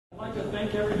I'd like to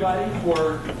thank everybody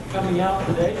for coming out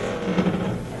today.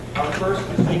 Our first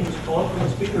distinguished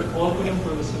speaker colloquium for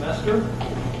the semester.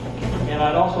 And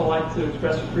I'd also like to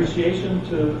express appreciation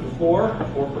to the floor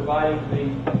for providing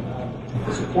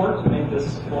the support to make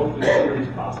this colloquium series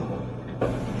possible.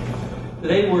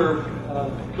 Today we're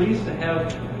pleased to have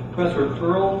Professor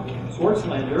Earl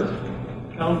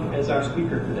Swartzlander come as our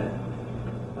speaker today.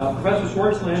 Professor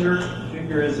Swartzlander,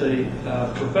 Jr. is a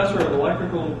professor of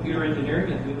electrical and computer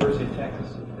engineering at the University of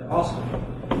Texas at Austin.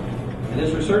 And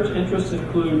his research interests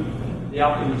include the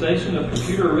optimization of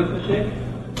computer arithmetic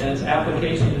and its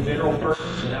application to general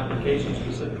purpose and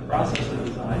application-specific processor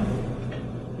design,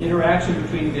 the interaction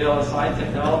between VLSI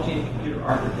technology and computer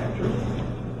architecture,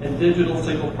 and digital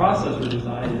signal processor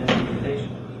design and implementation.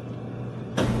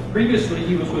 Previously,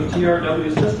 he was with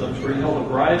TRW Systems, where he held a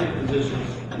variety of positions,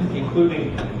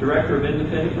 including Director of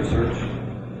Independent Research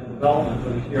and Development for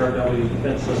the TRW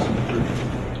Defense Systems Group.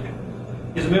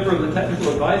 He is a member of the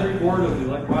Technical Advisory Board of the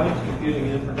Electronics, Computing,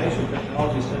 and Information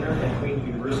Technology Center at Queen's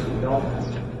University, Belfast.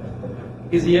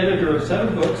 He is the editor of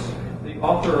 7 books, the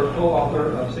author or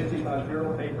co-author of 65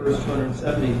 journal papers,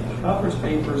 270 conference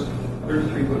papers,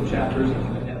 33 book chapters,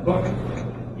 and a book.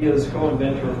 He is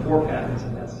co-inventor of 4 patents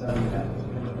and has 7 patents.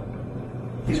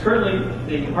 He's currently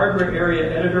the hardware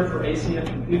area editor for ACM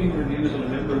Computing Reviews and a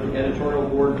member of the editorial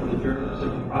board for the Journal of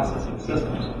Signal Processing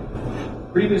Systems.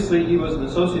 Previously, he was an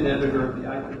associate editor of the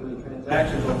IEEE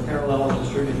Transactions on Parallel and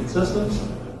Distributed Systems,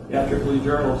 the IEEE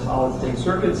Journal of Solid-State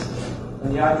Circuits,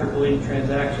 and the IEEE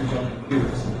Transactions on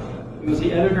Computers. He was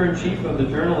the editor-in-chief of the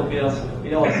Journal of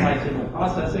VLSI Signal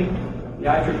Processing, the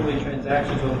IEEE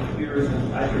Transactions on Computers,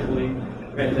 and the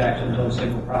IEEE Transactions on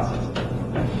Signal Processing.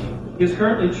 He is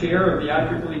currently chair of the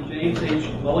IEEE James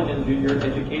H. Mulligan Jr.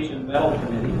 Education Medal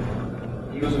Committee.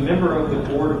 He was a member of the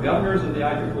Board of Governors of the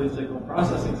IEEE Signal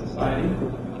Processing Society,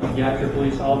 the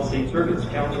IEEE Solid State Circuits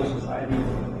Council Society,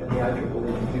 and the IEEE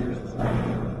Computer Society.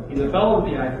 He's a fellow of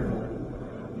the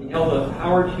IEEE. He held a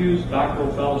Howard Hughes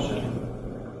Doctoral Fellowship.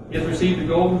 He has received a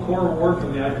Golden Core Award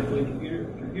from the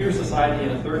IEEE Computer Society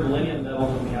and a Third Millennium Medal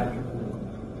from the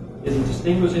IEEE. He is a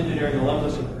distinguished engineering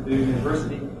alumnus of Purdue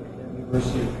University and the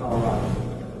University of Colorado.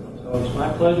 So it's my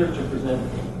pleasure to present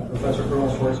Professor Earl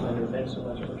Swartzlander. Thanks so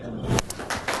much for coming.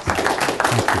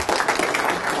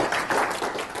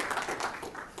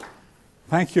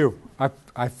 Thank you.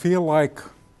 I feel like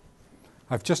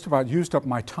I've just about used up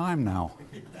my time now,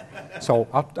 so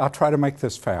I'll try to make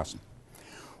this fast.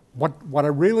 What I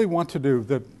really want to do,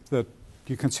 that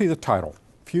you can see the title,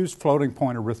 Fused Floating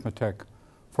Point Arithmetic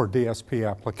for DSP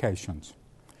Applications.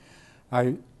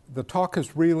 The talk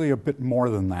is really a bit more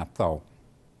than that, though.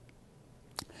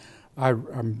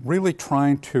 I'm really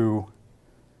trying to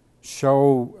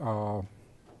show,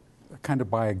 kind of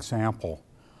by example,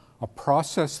 a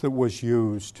process that was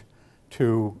used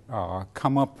to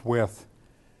come up with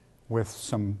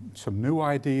some new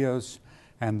ideas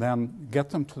and then get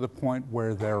them to the point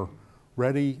where they're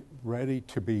ready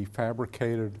to be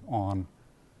fabricated on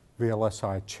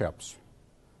VLSI chips.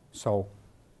 So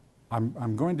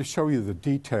I'm going to show you the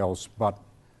details, but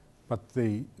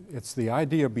it's the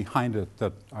idea behind it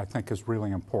that I think is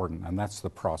really important, and that's the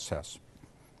process.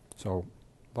 So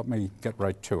let me get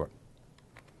right to it.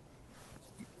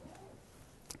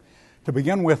 To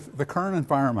begin with, the current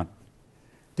environment,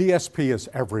 DSP is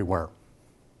everywhere.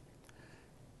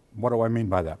 What do I mean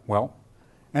by that? Well,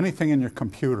 anything in your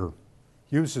computer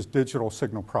uses digital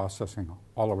signal processing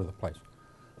all over the place.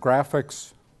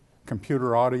 Graphics,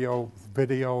 computer audio,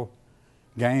 video,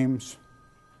 games,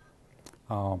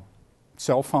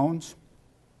 cell phones,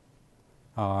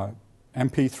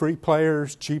 MP3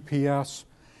 players, GPS,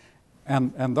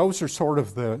 and those are sort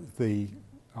of the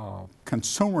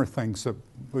consumer things that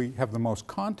we have the most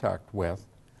contact with.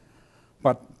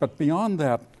 But beyond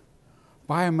that,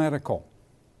 biomedical,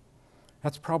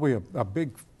 that's probably a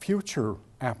big future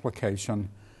application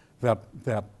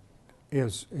that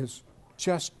is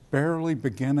just barely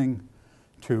beginning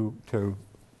to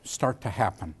start to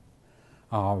happen.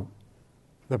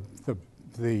 The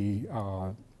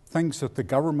things that the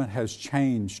government has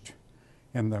changed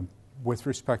with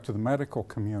respect to the medical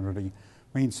community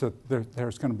means that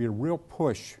there's going to be a real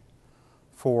push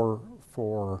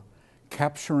for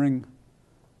capturing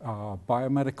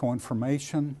biomedical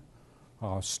information,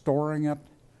 storing it,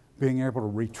 being able to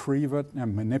retrieve it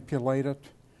and manipulate it.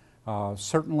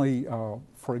 Certainly,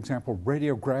 for example,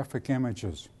 radiographic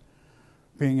images,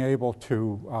 being able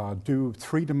to do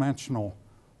 3-dimensional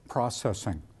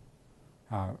processing.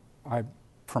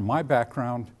 From my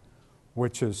background,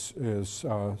 which is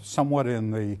somewhat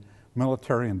in the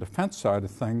military and defense side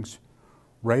of things,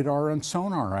 radar and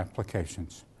sonar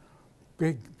applications.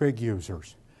 big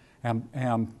users.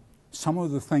 And some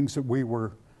of the things that we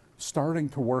were starting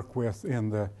to work with in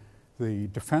the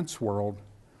defense world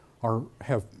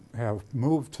have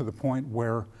moved to the point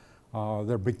where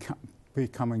they're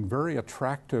becoming very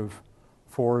attractive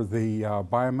for the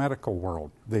biomedical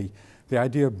world. The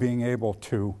idea of being able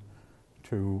to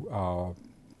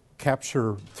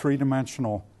capture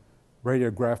three-dimensional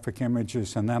radiographic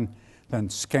images and then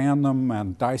scan them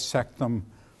and dissect them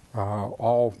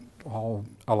all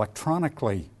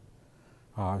electronically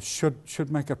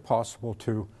should make it possible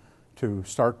to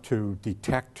start to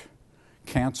detect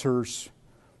cancers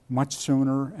much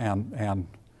sooner, and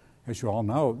as you all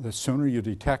know, the sooner you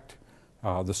detect,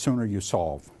 the sooner you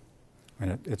solve.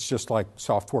 And it's just like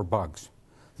software bugs.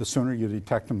 The sooner you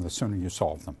detect them, the sooner you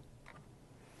solve them.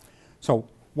 So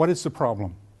what is the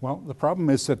problem? Well, the problem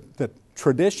is that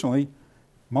traditionally,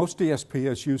 most DSP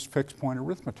has used fixed point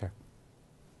arithmetic.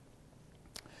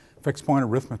 Fixed point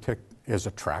arithmetic is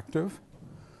attractive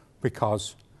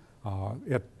because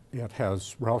it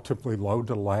has relatively low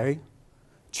delay,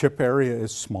 chip area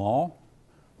is small,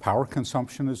 power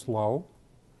consumption is low.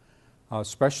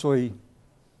 Especially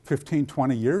 15,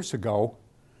 20 years ago,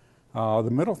 the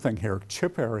middle thing here,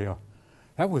 chip area,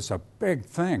 that was a big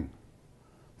thing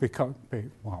because,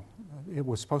 well, it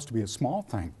was supposed to be a small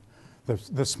thing.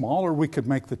 The smaller we could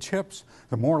make the chips,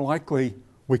 the more likely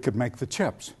we could make the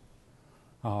chips.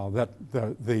 That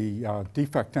the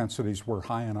defect densities were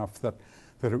high enough that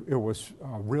it was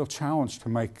a real challenge to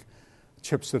make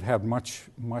chips that had much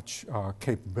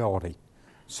capability.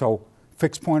 So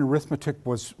fixed point arithmetic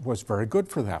was very good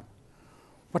for that.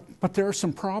 But there are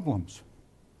some problems.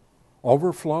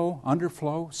 Overflow,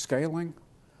 underflow, scaling.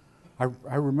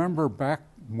 I remember back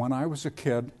when I was a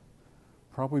kid,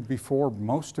 probably before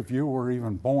most of you were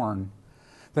even born,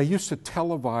 they used to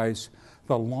televise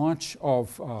the launch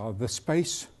of the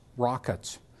space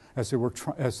rockets as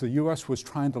the U.S. was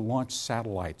trying to launch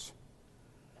satellites.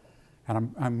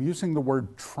 And I'm using the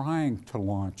word trying to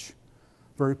launch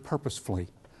very purposefully.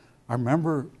 I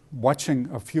remember watching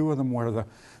a few of them where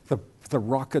the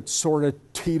rocket sort of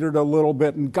teetered a little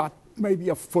bit and got maybe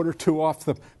a foot or two off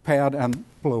the pad and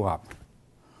blew up.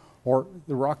 Or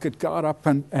the rocket got up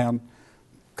and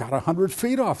got 100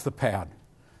 feet off the pad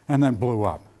and then blew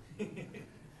up.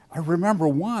 I remember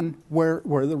one where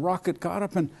the rocket got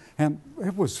up and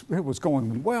it was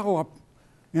going well up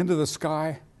into the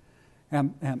sky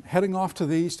and heading off to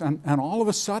the east, and all of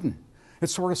a sudden it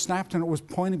sort of snapped and it was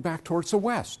pointing back towards the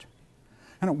west.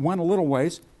 And it went a little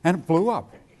ways and it blew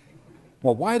up.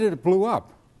 Well, why did it blow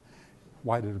up?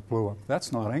 Why did it blow up?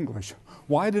 That's not English.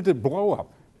 Why did it blow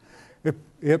up?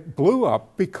 It blew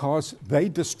up because they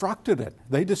destructed it.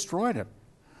 They destroyed it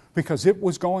because it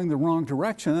was going the wrong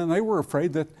direction, and they were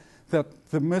afraid that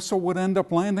the missile would end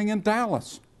up landing in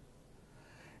Dallas.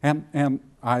 And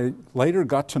I later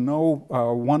got to know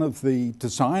one of the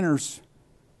designers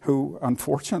who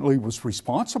unfortunately was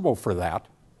responsible for that.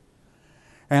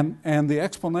 And the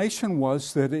explanation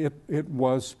was that it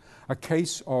was a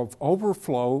case of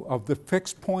overflow of the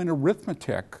fixed point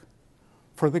arithmetic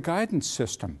for the guidance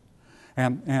system.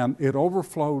 And it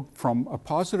overflowed from a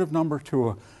positive number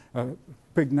to a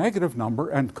big negative number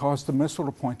and caused the missile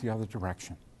to point the other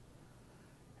direction.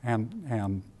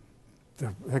 And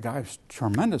the guy's a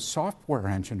tremendous software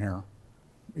engineer,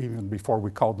 even before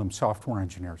we called them software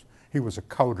engineers. He was a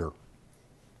coder.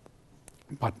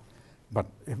 But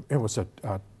it was a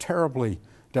terribly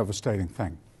devastating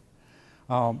thing.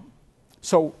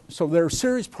 So there are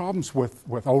serious problems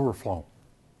with overflow.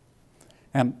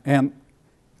 And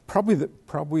probably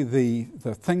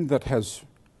the thing that has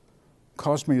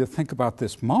caused me to think about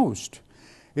this most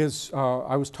is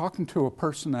I was talking to a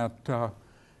person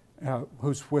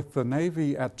who's with the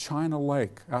Navy at China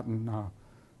Lake out in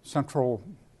central,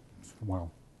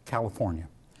 California.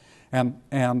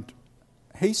 And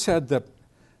he said that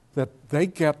they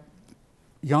get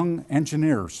young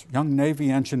engineers, young Navy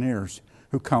engineers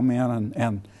who come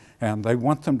in and they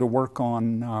want them to work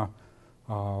on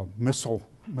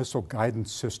missile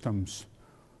guidance systems,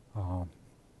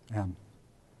 and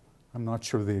I'm not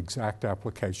sure the exact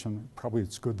application. Probably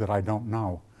it's good that I don't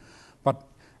know. But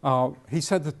he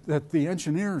said that the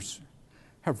engineers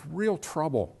have real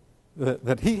trouble,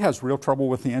 that he has real trouble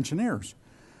with the engineers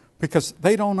because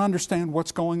they don't understand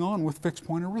what's going on with fixed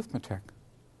point arithmetic.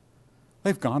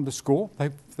 They've gone to school.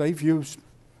 They've used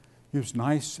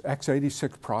nice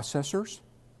x86 processors.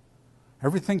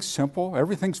 Everything's simple.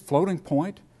 Everything's floating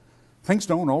point. Things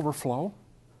don't overflow.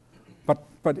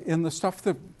 But in the stuff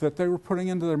that they were putting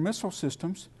into their missile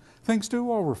systems, things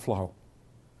do overflow.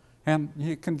 And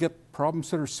you can get problems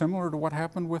that are similar to what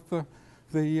happened with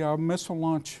the missile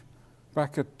launch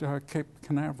back at Cape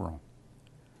Canaveral.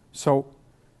 So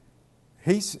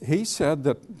he said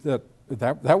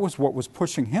that was what was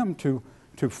pushing him to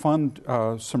fund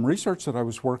some research that I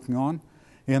was working on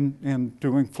in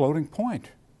doing floating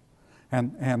point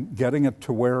and getting it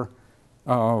to where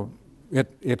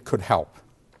it could help.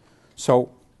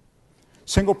 So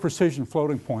single precision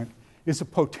floating point is a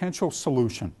potential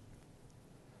solution.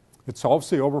 It solves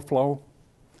the overflow,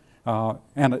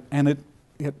 and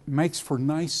it makes for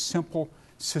nice, simple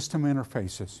system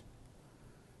interfaces.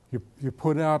 You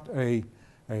put out a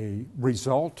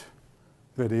result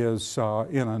that is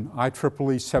in an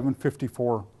IEEE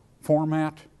 754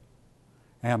 format,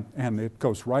 and it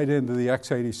goes right into the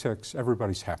x86.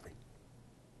 Everybody's happy.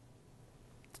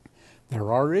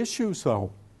 There are issues,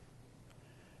 though.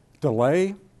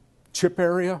 Delay, chip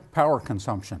area, power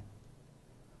consumption.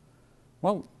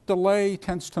 Well, delay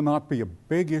tends to not be a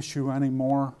big issue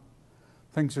anymore.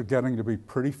 Things are getting to be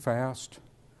pretty fast,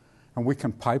 and we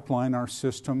can pipeline our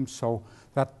systems, so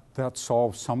that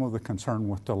solves some of the concern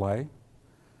with delay.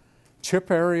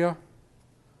 Chip area,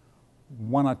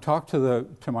 when I talk to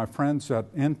my friends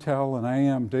at Intel and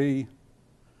AMD,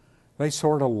 they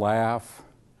sort of laugh,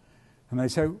 and they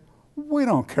say, we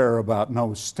don't care about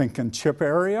no stinking chip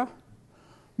area.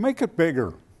 Make it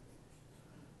bigger.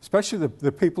 Especially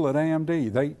the people at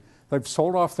AMD. They've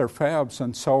sold off their fabs,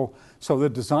 and so the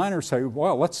designers say,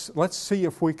 well, let's see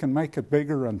if we can make it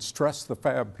bigger and stress the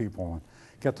fab people and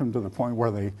get them to the point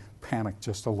where they panic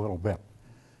just a little bit.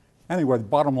 Anyway, the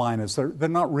bottom line is they're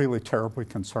not really terribly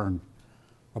concerned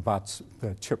about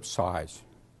the chip size.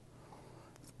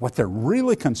 What they're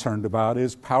really concerned about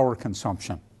is power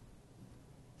consumption.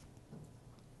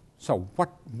 So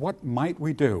what might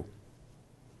we do?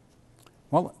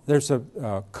 Well, there's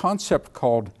a concept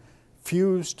called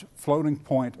fused floating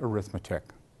point arithmetic.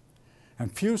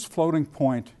 And fused floating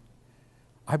point,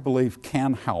 I believe,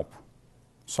 can help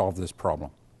solve this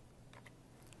problem.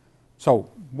 So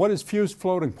what is fused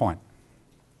floating point?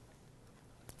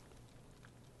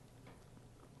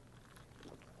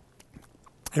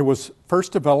 It was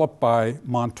first developed by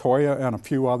Montoya and a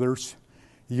few others,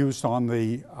 used on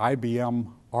the IBM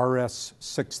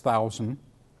RS-6000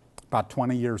 about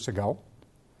 20 years ago.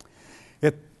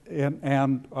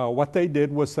 What they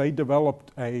did was they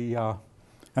developed an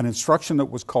instruction that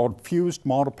was called fused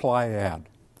multiply add.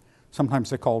 Sometimes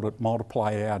they called it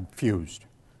multiply add fused.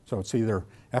 So it's either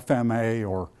FMA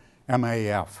or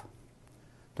MAF,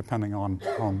 depending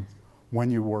on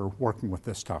when you were working with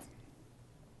this stuff.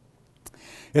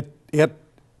 It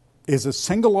is a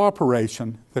single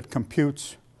operation that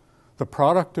computes the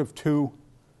product of two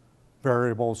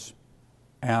variables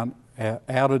and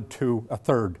added to a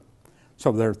third.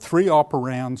 So there are three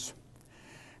operands,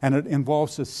 and it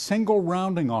involves a single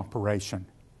rounding operation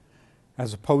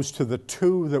as opposed to the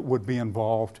two that would be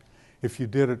involved if you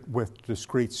did it with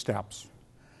discrete steps.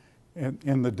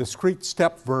 In the discrete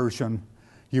step version,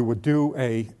 you would do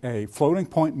a floating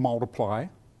point multiply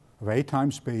of A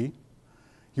times B.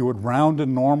 You would round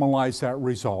and normalize that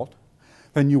result.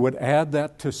 Then you would add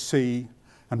that to C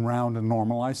and round and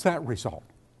normalize that result.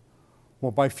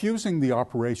 Well, by fusing the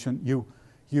operation,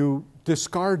 you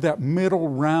discard that middle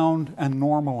round and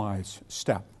normalize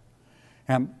step.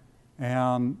 And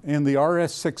in the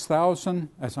RS-6000,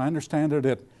 as I understand it,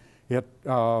 it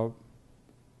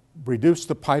reduced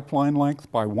the pipeline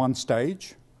length by one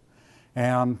stage,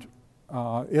 and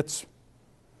it's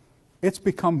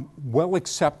become well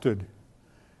accepted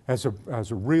as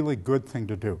a really good thing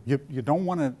to do. You don't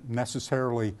want to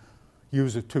necessarily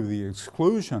use it to the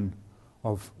exclusion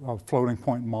of floating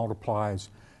point multiplies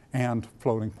and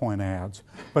floating point adds,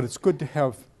 but it's good to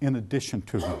have in addition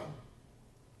to them.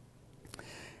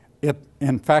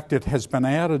 In fact, it has been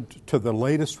added to the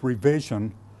latest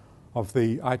revision of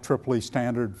the IEEE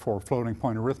standard for floating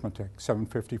point arithmetic,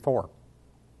 754.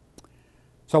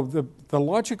 So the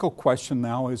logical question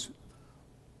now is,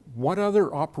 what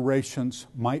other operations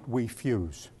might we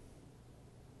fuse?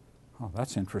 Oh,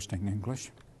 that's interesting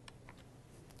English.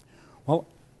 Well,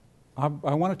 I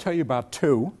want to tell you about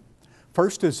two.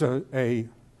 First is a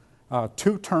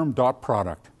two-term dot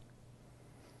product.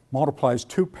 Multiplies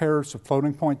two pairs of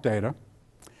floating point data,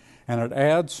 and it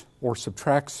adds or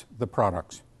subtracts the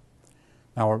products.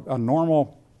 Now, a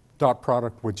normal dot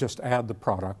product would just add the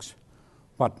products,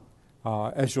 but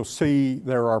as you'll see,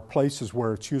 there are places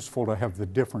where it's useful to have the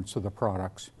difference of the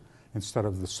products instead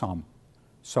of the sum.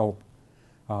 So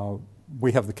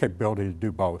we have the capability to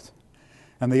do both.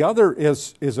 And the other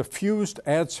is a fused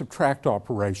add-subtract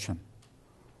operation,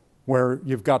 where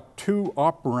you've got two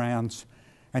operands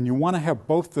and you want to have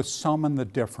both the sum and the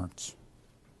difference.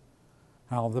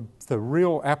 Now, the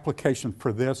real application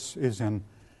for this is in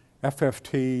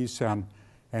FFTs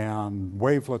and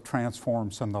wavelet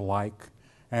transforms and the like.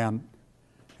 And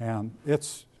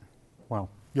it's, well,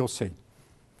 you'll see.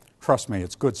 Trust me,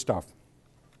 it's good stuff.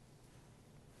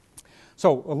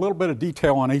 So a little bit of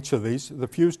detail on each of these. The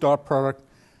fused dot product,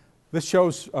 this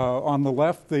shows on the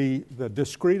left the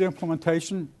discrete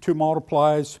implementation, 2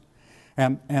 multiplies,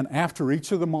 and after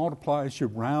each of the multiplies you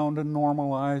round and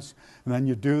normalize, and then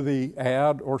you do the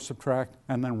add or subtract,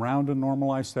 and then round and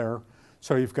normalize there.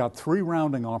 So you've got 3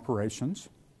 rounding operations.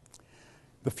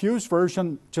 The fused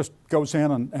version just goes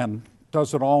in and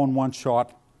does it all in one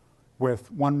shot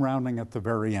with 1 rounding at the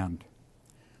very end.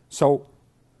 So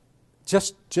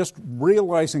just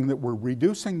realizing that we're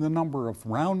reducing the number of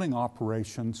rounding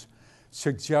operations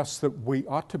suggests that we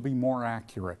ought to be more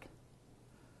accurate,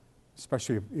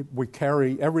 especially if we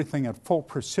carry everything at full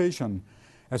precision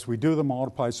as we do the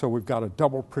multiply. So we've got a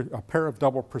pair of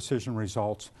double precision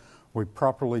results. We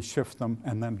properly shift them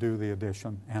and then do the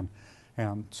addition, and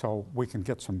so we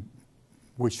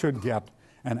should get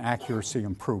an accuracy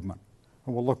improvement.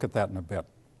 And we'll look at that in a bit.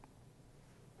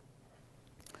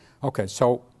 Okay,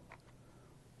 so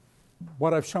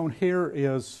what I've shown here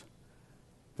is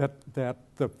that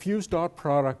the fused dot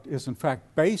product is in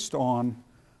fact based on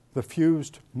the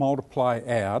fused multiply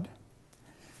add.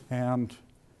 And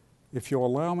if you'll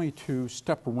allow me to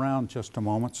step around just a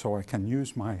moment so I can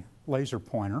use my laser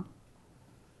pointer.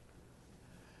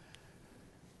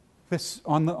 This,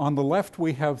 on the left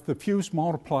we have the fused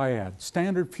multiply add,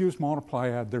 standard fused multiply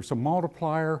add. There's a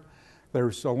multiplier,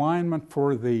 there's alignment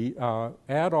for the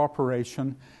add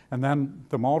operation, and then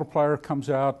the multiplier comes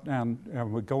out and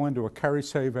we go into a carry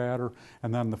save adder,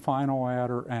 and then the final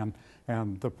adder,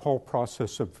 and the whole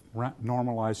process of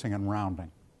normalizing and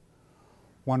rounding.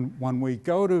 When we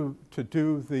go to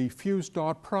do the fused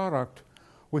dot product,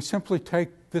 we simply take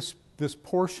this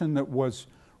portion that was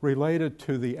related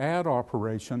to the add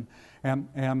operation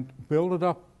and build it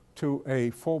up to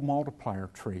a full multiplier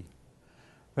tree.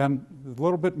 Then a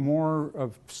little bit more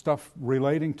of stuff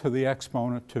relating to the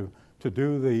exponent to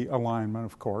do the alignment,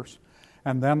 of course.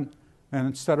 And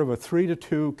instead of a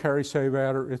 3-to-2 carry save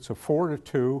adder, it's a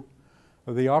 4-to-2.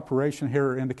 The operation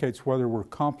here indicates whether we're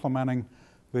complementing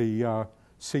the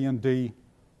C and D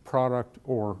product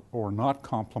or not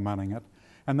complementing it.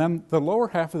 And then the lower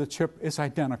half of the chip is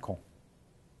identical.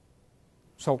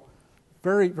 So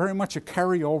very, very much a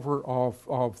carryover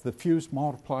of the fused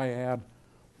multiply add,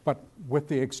 but with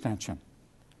the extension.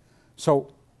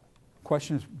 So the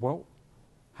question is, well,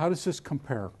 how does this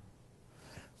compare?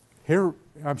 Here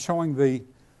I'm showing the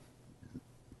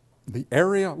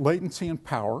area, latency, and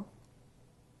power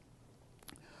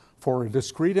for a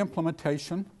discrete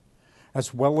implementation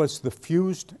as well as the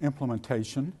fused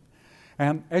implementation.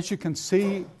 And as you can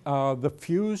see, the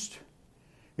fused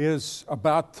is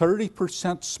about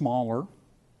 30% smaller.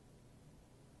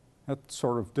 That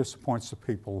sort of disappoints the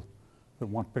people that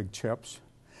want big chips.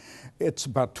 It's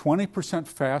about 20%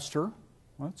 faster.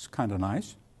 Well, that's kind of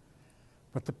nice.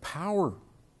 But the power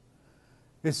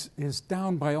is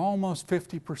down by almost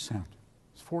 50%.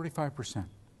 It's 45%.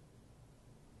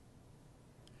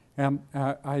 And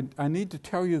I need to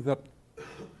tell you that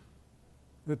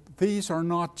these are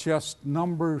not just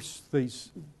numbers. These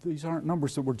aren't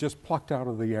numbers that were just plucked out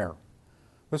of the air.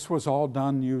 This was all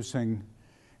done using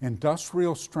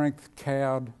industrial strength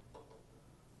CAD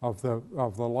of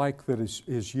the like that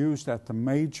is used at the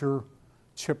major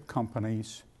chip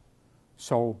companies.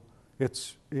 So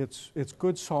it's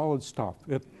good solid stuff.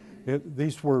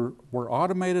 These were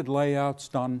automated layouts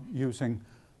done using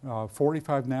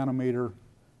 45 nanometer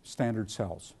standard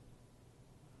cells,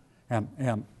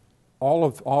 and all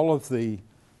of the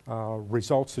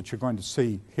results that you're going to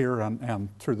see here and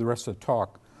through the rest of the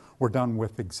talk were done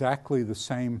with exactly the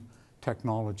same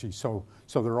technology. So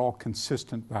they're all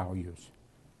consistent values.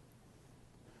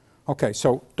 Okay,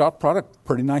 so dot product,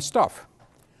 pretty nice stuff.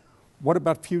 What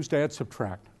about fused add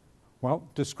subtract? Well,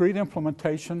 discrete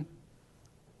implementation.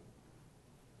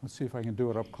 Let's see if I can do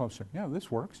it up closer. Yeah,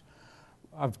 this works.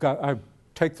 I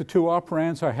take the 2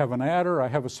 operands, I have an adder, I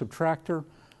have a subtractor.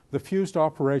 The fused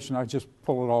operation, I just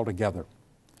pull it all together.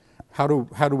 How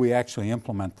do we actually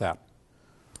implement that?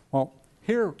 Well,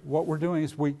 here what we're doing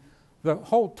is the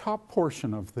whole top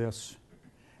portion of this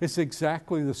is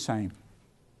exactly the same.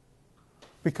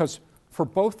 Because for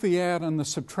both the add and the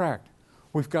subtract,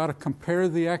 we've got to compare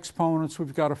the exponents,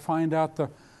 we've got to find out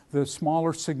the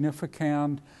smaller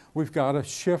significand, we've got to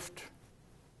shift.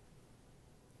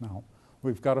 No,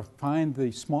 we've got to find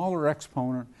the smaller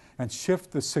exponent and shift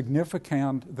the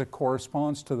significand that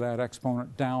corresponds to that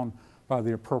exponent down by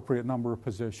the appropriate number of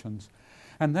positions.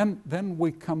 And then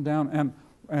we come down,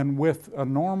 and with a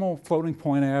normal floating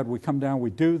point add, we come down, we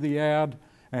do the add,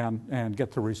 and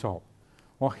get the result.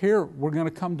 Well, here we're going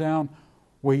to come down,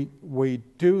 we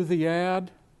do the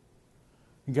add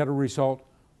and get a result.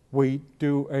 We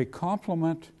do a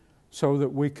complement so that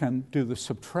we can do the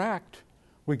subtract,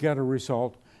 we get a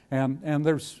result. And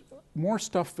there's more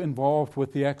stuff involved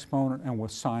with the exponent and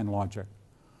with sign logic.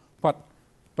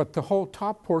 But the whole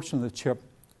top portion of the chip,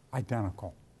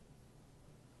 identical.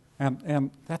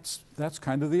 And that's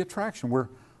kind of the attraction.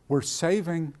 We're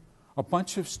saving a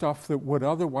bunch of stuff that would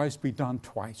otherwise be done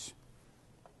twice.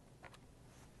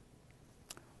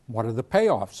 What are the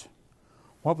payoffs?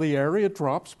 Well, the area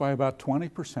drops by about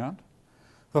 20%.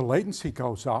 The latency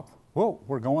goes up. Whoa,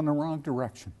 we're going the wrong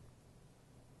direction.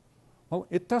 Well,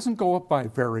 it doesn't go up by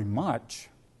very much.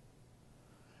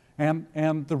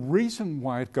 And the reason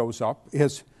why it goes up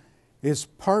is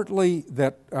partly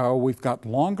that we've got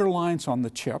longer lines on the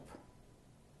chip.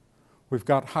 We've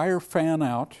got higher fan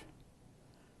out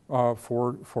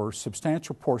for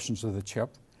substantial portions of the chip.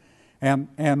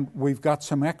 And we've got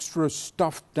some extra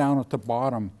stuff down at the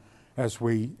bottom as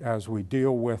we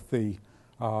deal with the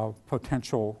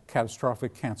potential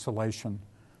catastrophic cancellation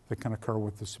that can occur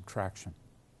with the subtraction.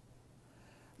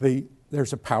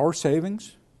 There's a power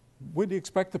savings. We'd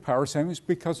expect the power savings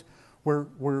because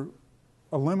we're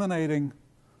eliminating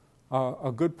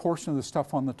a good portion of the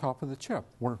stuff on the top of the chip.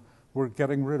 We're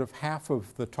getting rid of half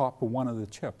of the top of one of the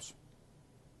chips.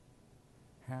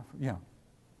 Half, yeah.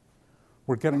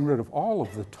 We're getting rid of all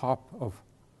of the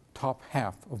top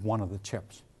half of one of the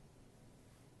chips.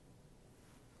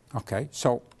 Okay,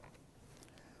 so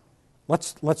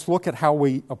let's look at how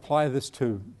we apply this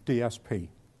to DSP.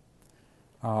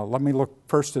 Let me look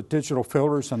first at digital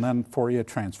filters and then Fourier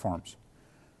transforms.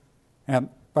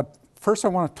 But first I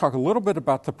want to talk a little bit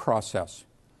about the process.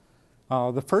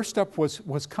 The first step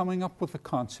was coming up with a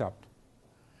concept.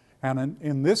 And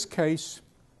in this case,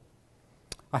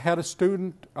 I had a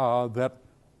student that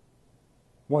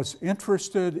was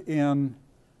interested in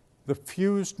the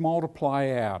fused multiply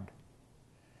add.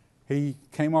 He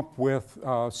came up with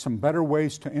some better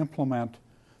ways to implement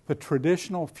the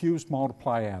traditional fused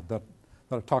multiply add that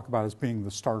I talk about as being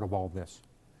the start of all this.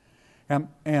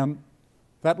 And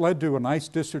that led to a nice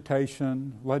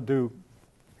dissertation, led to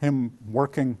him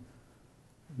working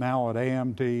now at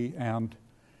AMD, and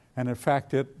in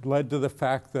fact it led to the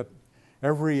fact that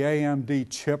every AMD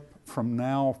chip from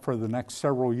now for the next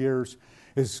several years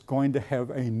is going to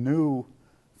have a new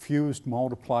fused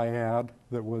multiply add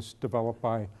that was developed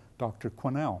by Dr.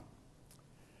 Quinnell.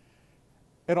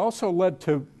 It also led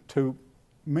to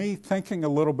me thinking a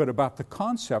little bit about the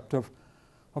concept of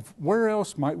where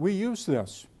else might we use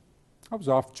this. I was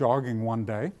off jogging one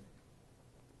day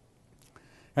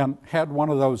and had one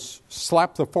of those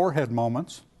slap the forehead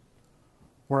moments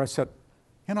where I said,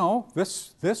 you know,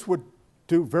 this would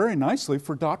do very nicely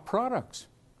for dot products.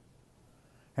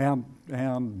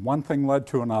 And one thing led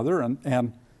to another,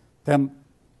 and then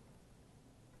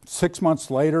 6 months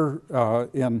later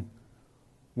in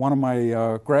one of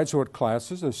my graduate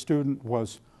classes, a student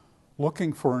was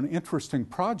looking for an interesting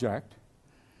project,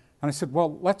 and I said,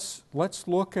 well, let's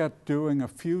look at doing a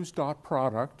fused dot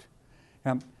product.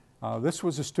 And this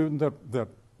was a student that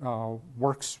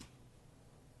works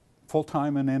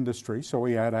full-time in industry, so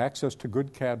he had access to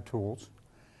good CAD tools.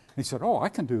 He said, oh, I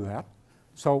can do that.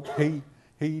 So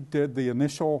he did the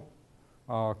initial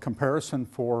comparison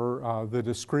for the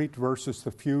discrete versus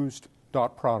the fused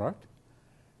dot product.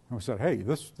 And we said, hey,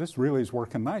 this really is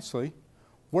working nicely.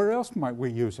 Where else might we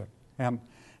use it? And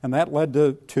that led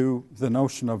to the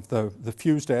notion of the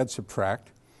fused add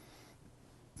subtract.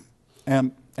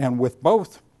 And with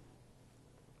both,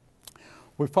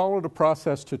 we followed a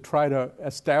process to try to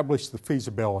establish the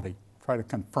feasibility, try to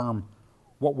confirm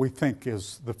what we think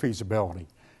is the feasibility.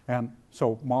 And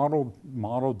so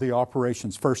modeled the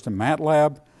operations first in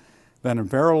MATLAB, then in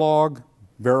Verilog,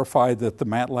 verified that the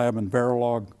MATLAB and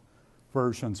Verilog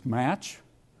versions match,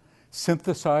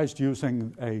 synthesized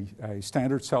using a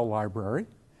standard cell library,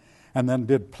 and then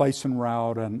did place and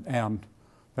route and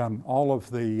then all of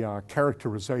the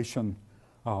characterization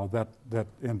that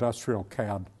industrial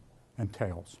CAD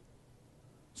entails.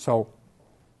 So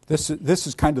this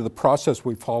is kind of the process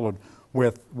we followed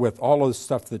with all of the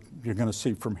stuff that you're going to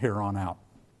see from here on out.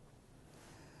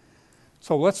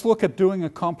 So let's look at doing a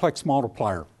complex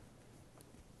multiplier.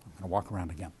 I'm going to walk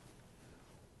around again.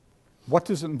 What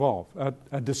does it involve?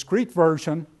 A discrete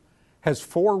version has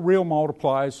 4 real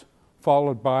multiplies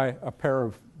followed by a pair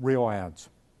of real adds.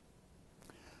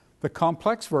 The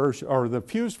complex version, or the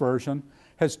fused version,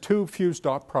 has 2 fused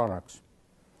dot products.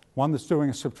 One that's doing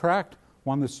a subtract,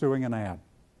 one that's doing an add.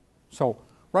 So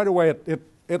right away,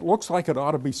 it looks like it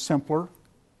ought to be simpler.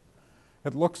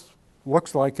 It looks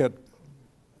like it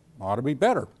ought to be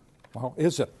better. Well,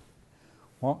 is it?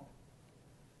 Well,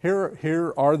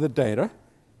 here are the data.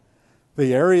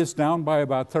 The area is down by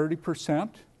about 30%,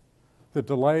 the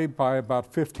delay by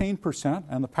about 15%,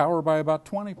 and the power by about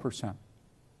 20%.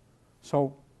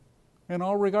 So in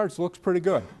all regards, it looks pretty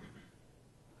good.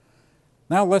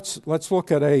 Now let's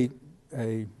look at a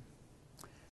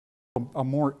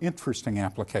more interesting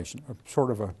application,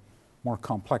 sort of a more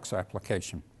complex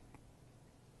application.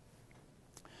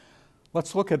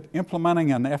 Let's look at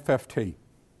implementing an FFT.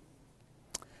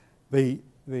 The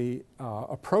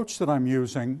approach that I'm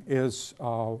using is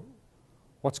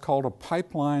what's called a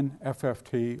pipeline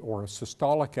FFT or a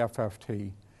systolic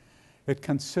FFT. It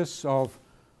consists of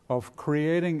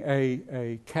creating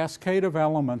a cascade of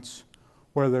elements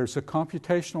where there's a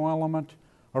computational element,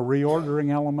 a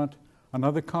reordering element,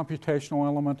 another computational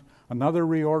element, another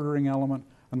reordering element,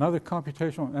 another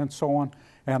computational, and so on.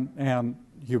 And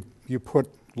you put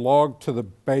log to the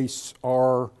base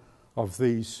R of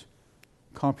these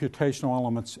computational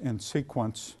elements in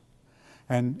sequence,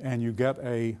 and you get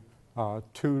an R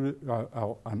to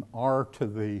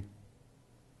the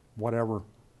whatever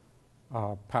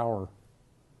power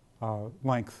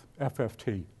length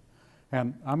FFT.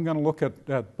 And I'm going to look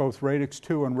at both radix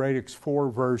 2 and radix 4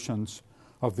 versions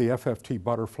of the FFT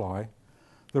butterfly.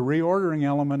 The reordering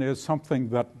element is something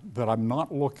that I'm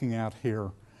not looking at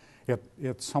here.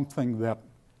 It's something that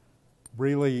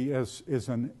really is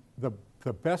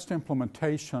the best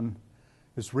implementation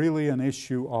is really an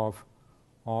issue of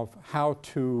how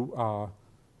to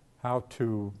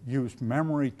use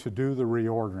memory to do the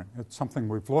reordering. It's something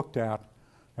we've looked at.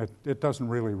 It doesn't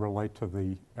really relate to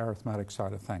the arithmetic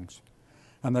side of things.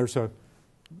 And there's a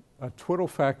twiddle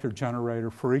factor generator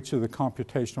for each of the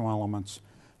computational elements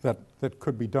that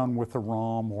could be done with a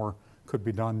ROM or could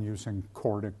be done using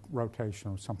chordic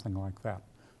rotation or something like that.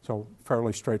 So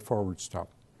fairly straightforward stuff.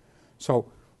 So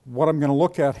what I'm going to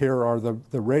look at here are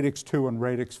the radix 2 and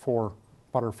radix 4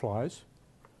 butterflies.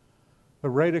 The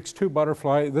radix 2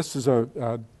 butterfly, this is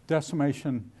a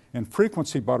decimation in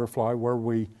frequency butterfly where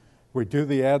we do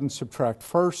the add and subtract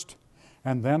first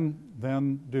and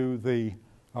then do the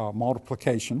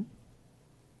multiplication.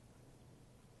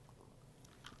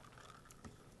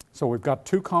 So we've got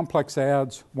 2 complex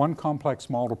adds, 1 complex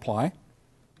multiply.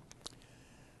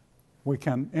 We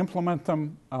can implement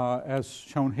them as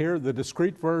shown here. The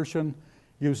discrete version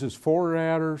uses 4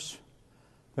 adders,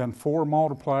 then 4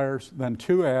 multipliers, then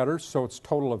 2 adders, so it's a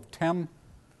total of 10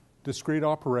 discrete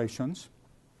operations.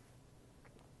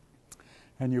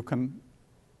 And you can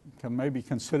maybe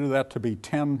consider that to be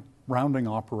 10 rounding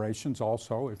operations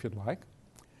also, if you'd like.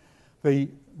 The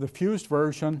fused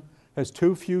version has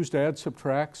 2 fused add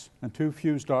subtracts and 2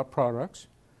 fused dot products.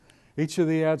 Each of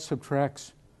the add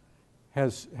subtracts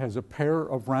has a pair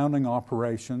of rounding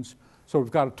operations. So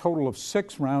we've got a total of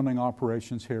 6 rounding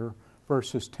operations here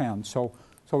versus 10. So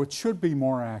it should be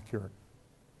more accurate.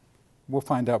 We'll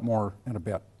find out more in a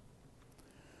bit.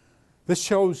 This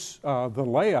shows the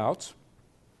layouts.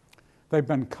 They've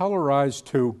been colorized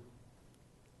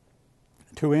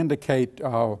to indicate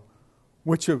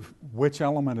which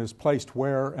element is placed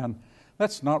where, and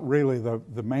that's not really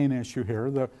the main issue here.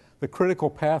 The critical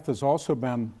path has also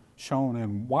been shown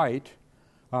in white.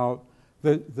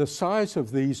 The size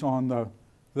of these on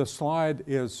the slide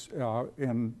is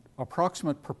in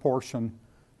approximate proportion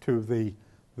to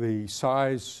the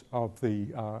size of the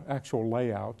actual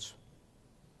layouts.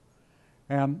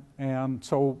 And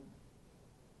so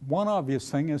one obvious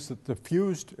thing is that the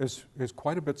fused is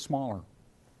quite a bit smaller.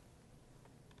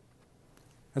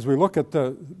 As we look at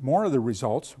more of the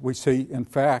results, we see, in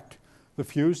fact, the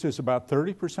fused is about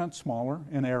 30% smaller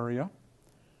in area.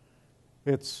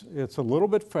 It's a little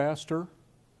bit faster,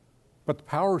 but the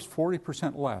power is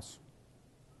 40% less.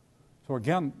 So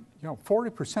again,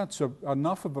 40% is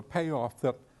enough of a payoff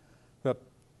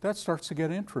that starts to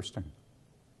get interesting.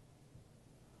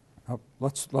 Now,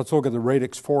 let's look at the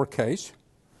radix 4 case.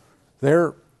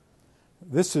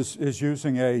 This is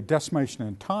using a decimation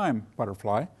in time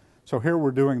butterfly. So here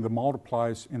we're doing the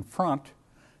multiplies in front,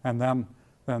 and then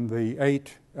the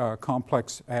 8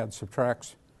 complex add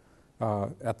subtracts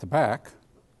at the back.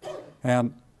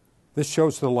 And this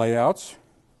shows the layouts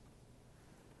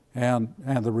and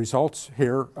the results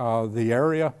here. The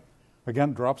area,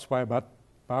 again, drops by about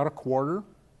a quarter,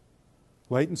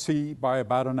 latency by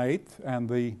about 1/8, and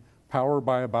the power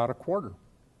by about 1/4.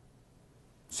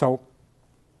 So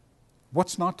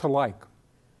what's not to like?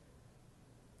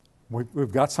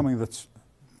 We've got something that's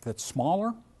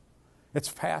smaller, it's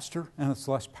faster, and it's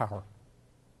less power.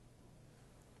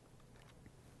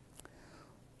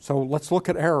 So let's look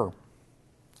at error.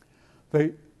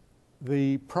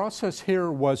 The process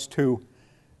here was to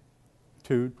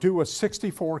do a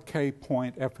 64K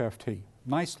point FFT,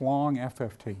 nice long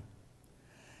FFT.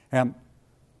 And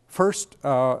first,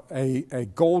 a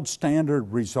gold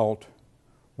standard result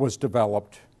was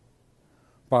developed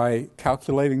by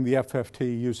calculating the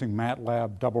FFT using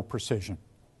MATLAB double precision.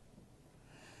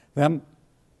 Then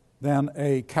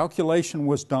a calculation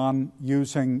was done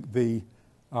using the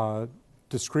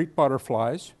discrete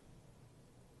butterflies,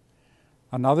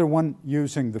 another one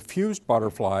using the fused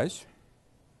butterflies,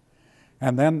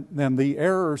 and then the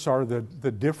errors are the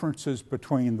differences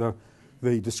between the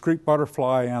discrete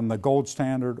butterfly and the gold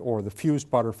standard, or the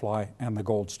fused butterfly and the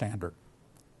gold standard.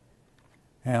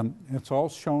 And it's all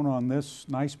shown on this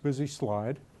nice busy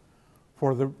slide.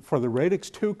 For the radix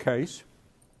 2 case,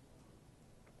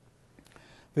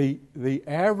 the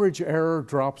average error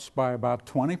drops by about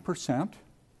 20%.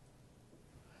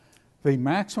 The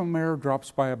maximum error drops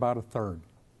by about a third.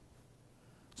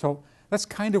 So that's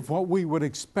kind of what we would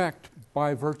expect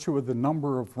by virtue of the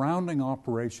number of rounding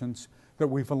operations that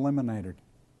we've eliminated.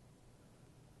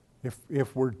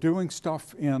 If we're doing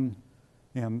stuff in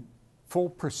full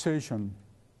precision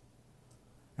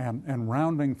and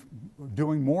rounding,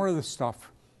 doing more of the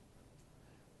stuff,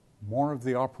 more of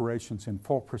the operations in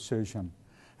full precision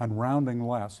and rounding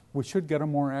less, we should get a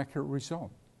more accurate result.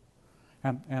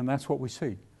 And that's what we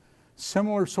see.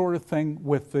 Similar sort of thing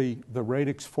with the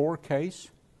radix 4 case.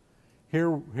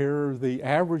 Here the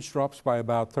average drops by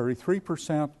about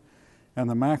 33%, and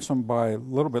the maximum by a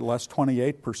little bit less,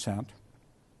 28%.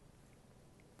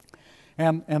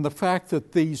 And the fact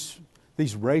that these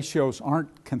ratios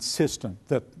aren't consistent,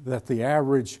 that the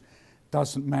average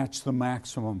doesn't match the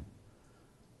maximum,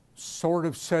 sort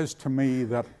of says to me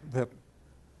that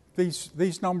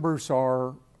these numbers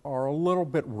are a little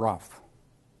bit rough.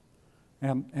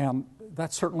 And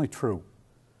that's certainly true.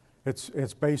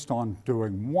 It's based on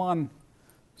doing one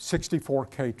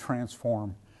 64K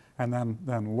transform and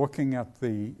then looking at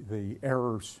the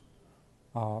errors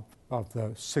of the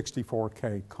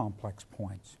 64K complex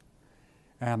points.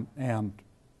 And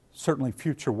certainly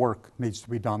future work needs to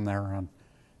be done there,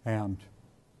 and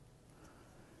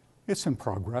it's in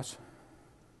progress.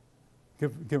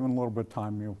 Given a little bit of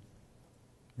time,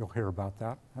 you'll hear about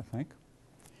that, I think.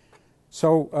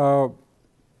 So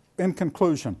in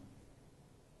conclusion,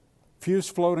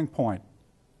 fused floating point.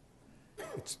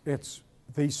 It's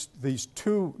these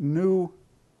two new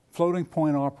floating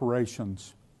point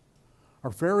operations are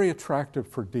very attractive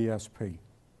for DSP.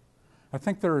 I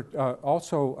think they're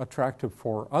also attractive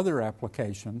for other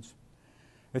applications.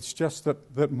 It's just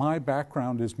that my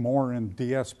background is more in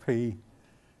DSP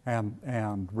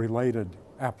and related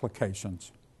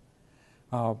applications.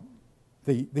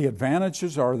 The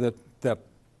advantages are that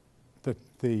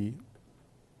the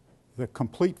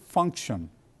complete function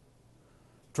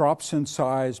drops in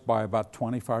size by about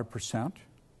 25%.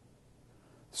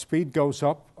 Speed goes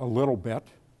up a little bit.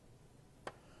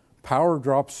 Power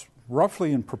drops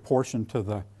roughly in proportion to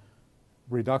the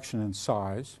reduction in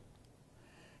size.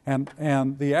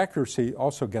 And the accuracy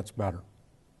also gets better.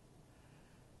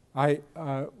 One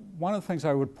of the things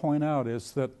I would point out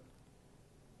is that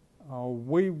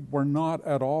we were not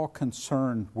at all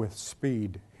concerned with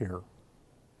speed here,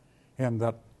 and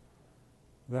that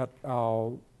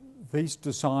these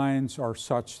designs are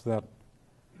such that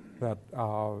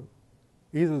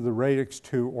either the radix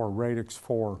 2 or radix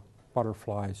 4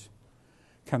 butterflies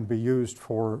can be used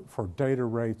for data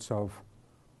rates of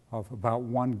about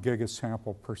 1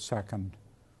 gigasample per second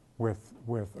with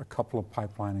a couple of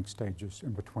pipelining stages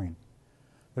in between.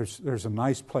 There's a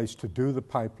nice place to do the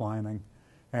pipelining,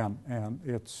 and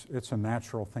it's a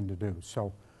natural thing to do.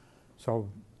 So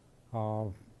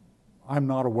I'm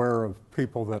not aware of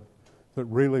people that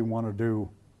really want to do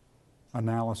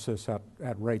analysis at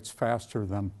rates faster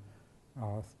than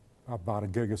about a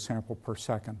gigasample per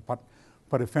second.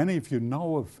 But if any of you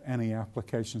know of any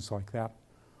applications like that,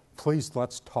 please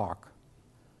let's talk,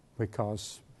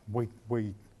 because we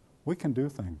can do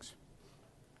things.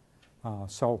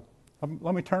 So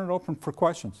let me turn it open for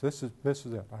questions. This is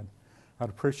it. I'd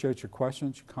appreciate your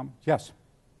questions. Your comments. Yes.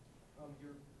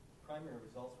 Your primary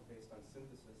results were based on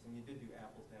synthesis, and you did do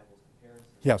apples-to-apples comparisons.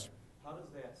 Yes. How does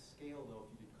that scale, though,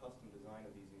 if you did custom design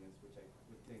of these units, which I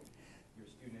would think your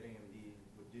student at AMD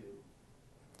would do?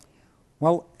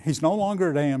 Well, he's no longer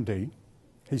at AMD.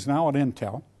 He's now at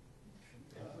Intel.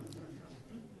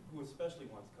 Who especially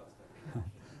wants custom?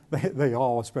 They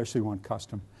all especially want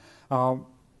custom.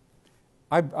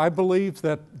 I believe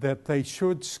that they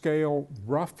should scale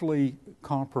roughly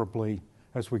comparably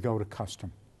as we go to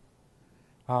custom.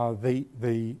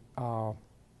 The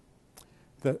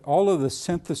all of the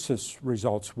synthesis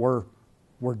results were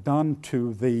done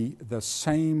to the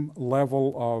same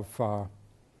level of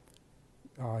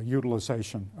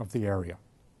utilization of the area,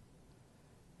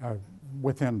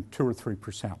 within 2 or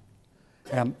 3%.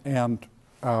 And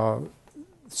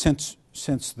since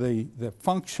the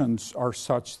functions are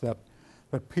such that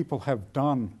people have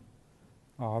done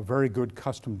very good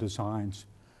custom designs,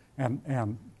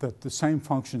 and that the same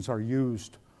functions are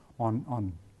used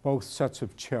on both sets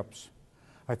of chips,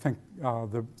 I think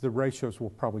the ratios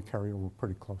will probably carry over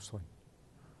pretty closely.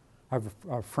 I have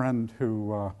a friend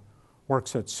who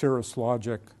works at Cirrus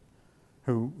Logic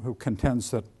who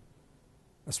contends that,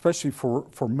 especially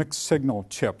for mixed signal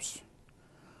chips,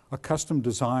 a custom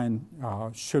design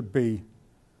should be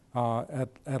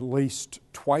at least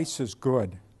twice as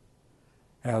good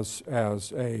as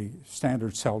a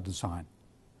standard cell design.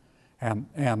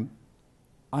 And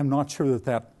I'm not sure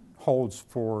that holds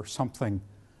for something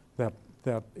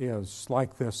that is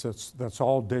like this, that's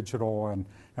all digital,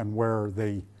 and where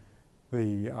the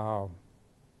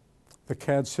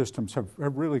CAD systems have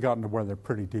really gotten to where they're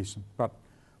pretty decent. But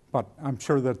I'm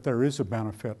sure that there is a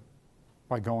benefit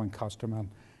by going custom,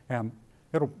 and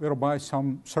it'll buy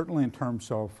some, certainly in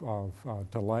terms of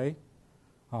delay,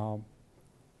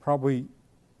 probably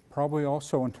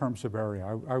also in terms of area.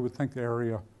 I would think the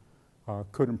area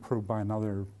could improve by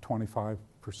another 25%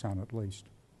 at least.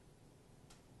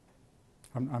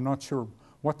 I'm not sure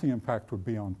what the impact would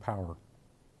be on power.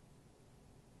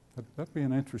 That'd be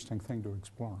an interesting thing to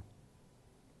explore.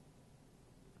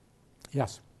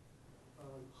 Yes?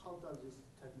 How does this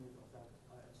technique affect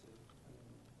ISA? I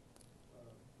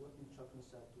mean, what instruction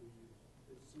set do we use?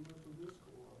 Is it similar to this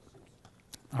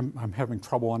or 6? I'm having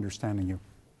trouble understanding you.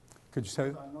 Could you say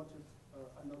it? I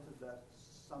noticed that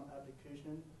some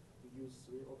application we use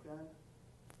 3 operand.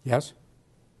 Yes?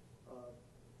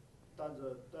 Does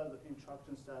the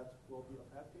instruction set will be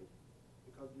affected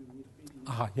because you need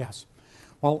feeding? Yes.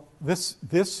 Well, this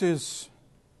is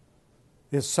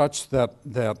such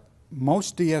that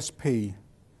most DSP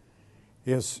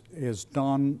is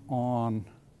done on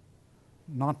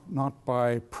not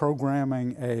by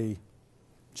programming a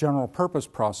general purpose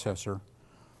processor,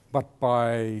 but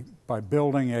by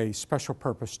building a special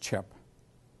purpose chip.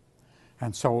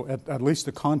 And so at least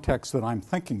the context that I'm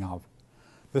thinking of,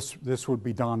 this would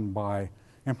be done by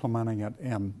implementing it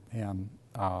in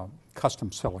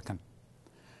custom silicon.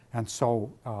 And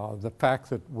so the fact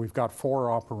that we've got 4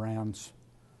 operands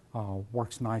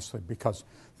works nicely, because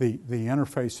the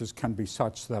interfaces can be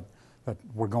such that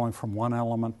we're going from one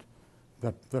element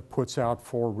that puts out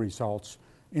 4 results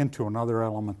into another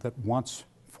element that wants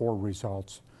 4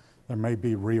 results. There may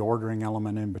be reordering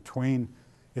element in between.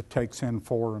 It takes in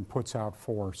 4 and puts out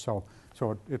 4. So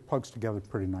it plugs together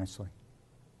pretty nicely.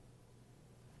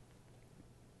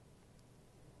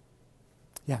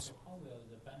 Yes? How will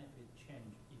the benefit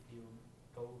change if you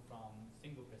go from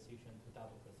single precision to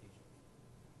double precision?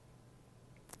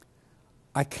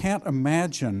 I can't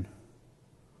imagine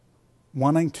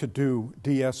wanting to do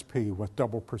DSP with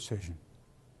double precision.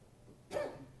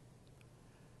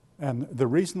 And the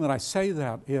reason that I say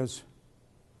that is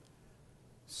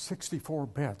 64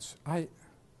 bits. I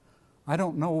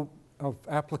don't know of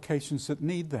applications that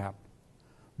need that.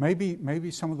 Maybe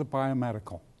some of the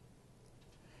biomedical.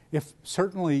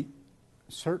 Certainly,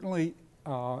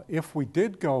 if we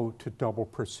did go to double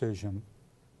precision,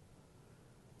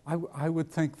 I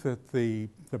would think that the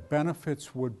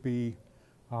benefits would be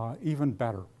even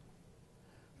better,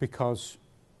 because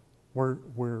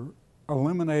we're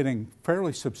eliminating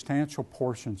fairly substantial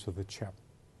portions of the chip.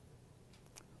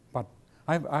 But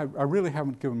I really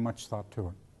haven't given much thought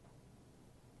to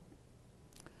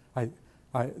it.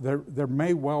 There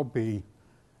may well be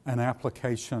an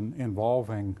application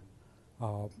involving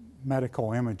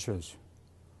medical images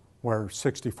where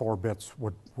 64 bits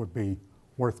would be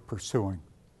worth pursuing.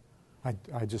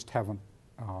 I just haven't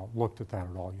looked at that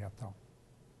at all yet, though.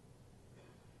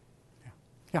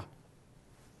 Yeah.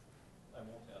 I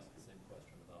won't ask the same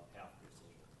question about half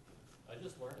precision. I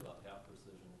just learned about half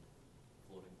precision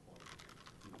floating point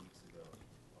a few weeks ago.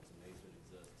 I was amazed it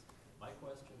exists. My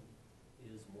question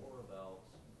is more about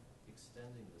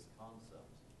extending this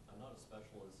concept. I'm not a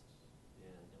specialist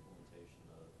in implementation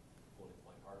of floating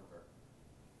point hardware,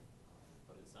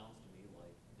 but it sounds to me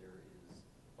like there is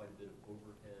quite a bit of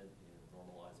overhead in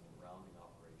normalizing and rounding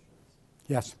operations.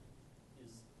 Yes.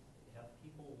 Have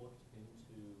people looked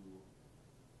into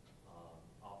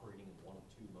operating in one of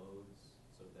 2 modes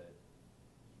so that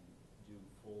you do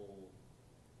full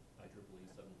IEEE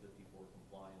 754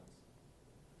 compliance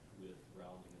with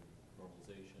rounding and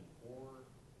normalization, or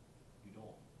you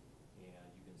don't, and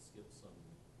you can skip some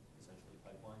essentially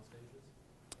pipe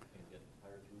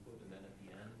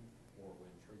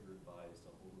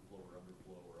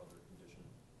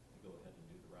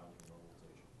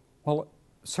Well,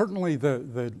 certainly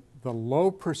the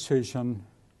low precision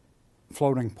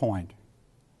floating point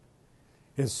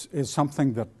is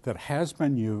something that has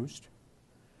been used.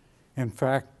 In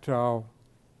fact,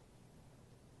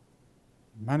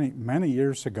 many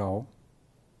years ago,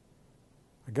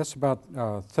 I guess about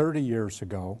 30 years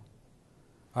ago,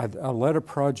 I led a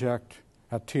project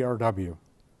at TRW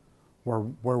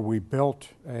where we built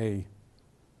a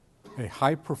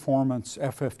high-performance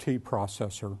FFT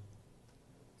processor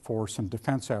for some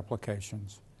defense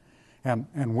applications.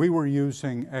 And we were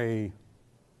using a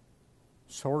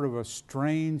sort of a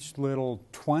strange little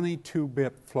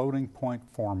 22-bit floating point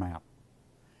format.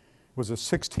 It was a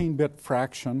 16-bit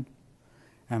fraction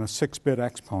and a 6-bit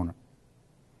exponent.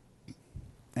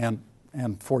 And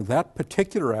for that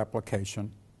particular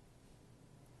application,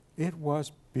 it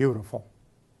was beautiful.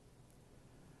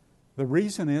 The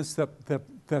reason is that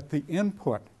the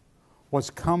input was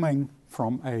coming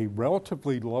from a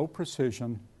relatively low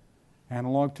precision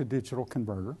analog to digital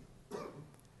converter.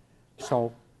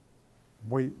 So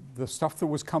the stuff that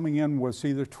was coming in was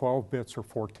either 12 bits or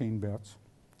 14 bits.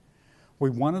 We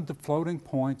wanted the floating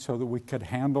point so that we could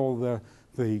handle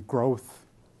the growth,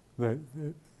 so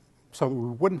that we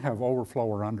wouldn't have overflow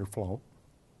or underflow.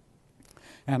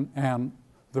 And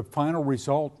the final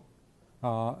result,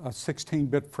 a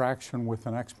 16-bit fraction with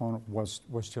an exponent was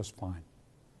just fine.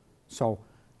 So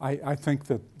I think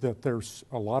that there's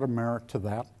a lot of merit to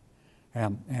that,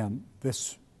 and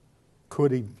this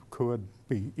could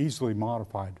be easily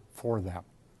modified for that.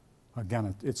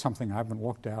 Again, it's something I haven't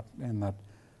looked at, in that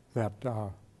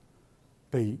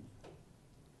the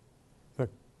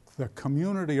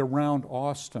community around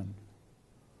Austin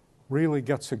really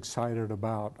gets excited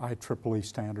about IEEE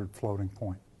standard floating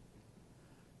point.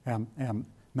 And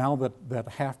now that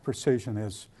half precision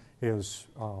is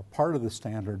part of the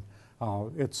standard,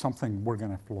 it's something we're going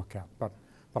to have to look at. But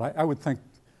I would think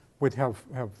we'd have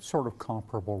sort of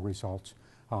comparable results.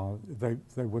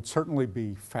 They would certainly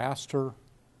be faster,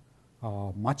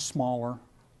 much smaller,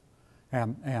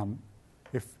 and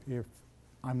if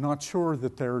I'm not sure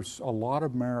that there's a lot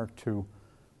of merit to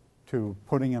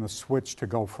putting in a switch to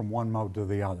go from one mode to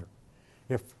the other.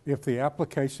 If the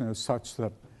application is such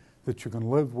that you can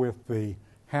live with the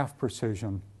half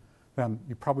precision, then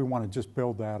you probably want to just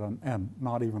build that and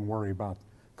not even worry about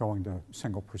going to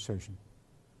single precision.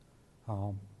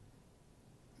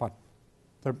 But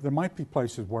there might be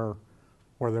places where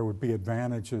there would be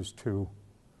advantages to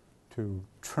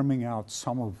trimming out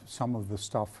some of the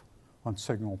stuff on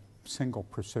single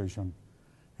precision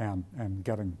and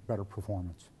getting better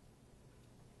performance.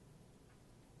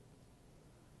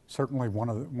 Certainly one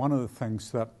of the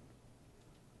things that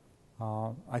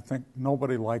I think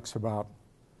nobody likes about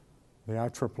the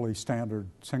IEEE standard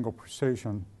single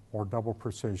precision or double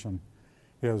precision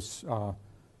is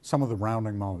some of the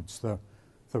rounding modes, the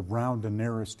round to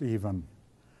nearest even.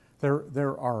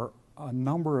 There are a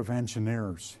number of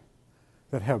engineers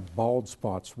that have bald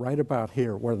spots right about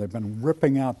here where they've been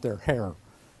ripping out their hair,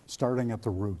 starting at the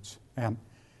roots. And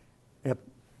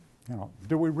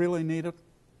do we really need it?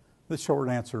 The short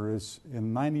answer is,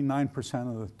 in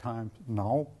 99% of the time,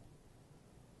 no.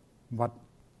 But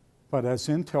as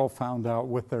Intel found out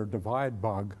with their divide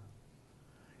bug,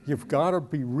 you've got to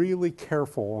be really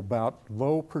careful about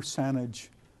low percentage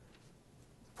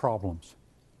problems,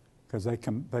 because they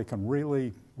can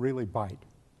really bite.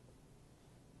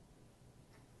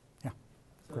 Yeah.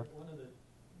 So Correct. one of the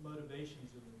motivations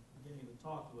in the beginning of the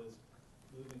talk was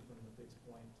moving from the fixed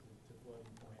point to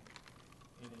floating point,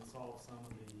 and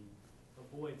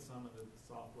avoid some of the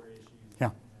software issues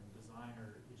Yeah. and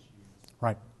designer issues.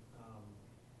 Right.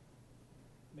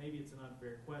 Maybe it's an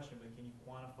unfair question, but can you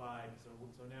quantify? So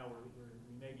now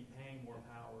we may be paying more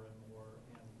power and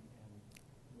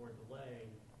more delay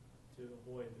to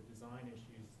avoid the design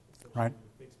issues associated Right.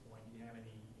 with fixed point. Do you have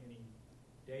any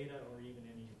data or even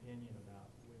any opinion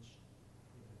about which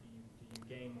do you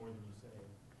gain more than you save?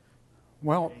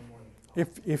 Well, Gain more than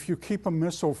you cost? if you keep a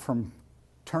missile from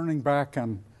turning back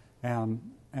and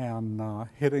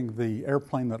hitting the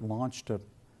airplane that launched it,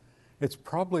 it's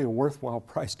probably a worthwhile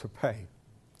price to pay.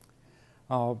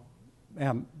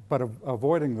 But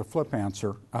avoiding the flip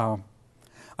answer,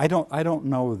 I don't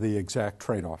know the exact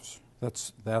trade-offs.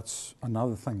 That's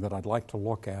another thing that I'd like to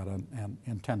look at and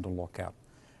intend to look at.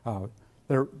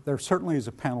 There certainly is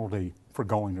a penalty for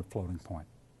going to floating point,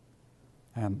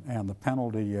 and the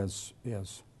penalty is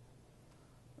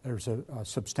there's a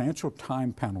substantial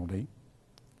time penalty,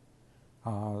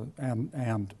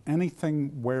 and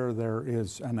anything where there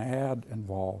is an add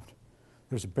involved,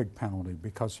 there's a big penalty,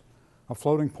 because a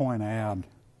floating point add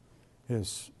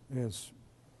is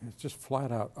just flat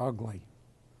out ugly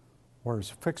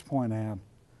Whereas a fixed point add,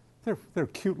 they're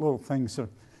cute little things.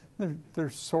 They're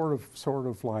sort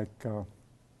of like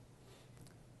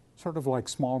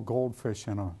small goldfish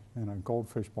in a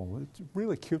goldfish bowl. It's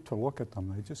really cute to look at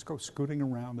them. They just go scooting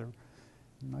around. They're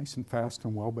nice and fast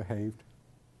and well behaved.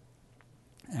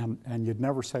 And you'd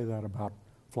never say that about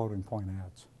floating point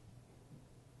adds.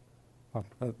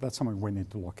 But that's something we need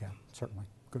to look at, certainly.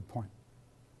 Good point.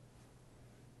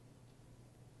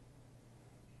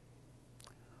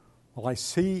 Well, I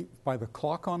see by the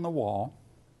clock on the wall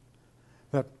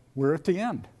that we're at the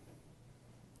end.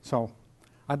 So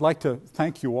I'd like to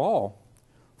thank you all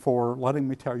for letting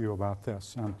me tell you about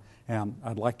this. And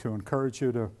I'd like to encourage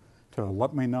you to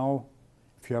let me know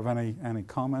if you have any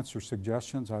comments or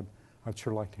suggestions. I'd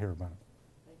sure like to hear about it.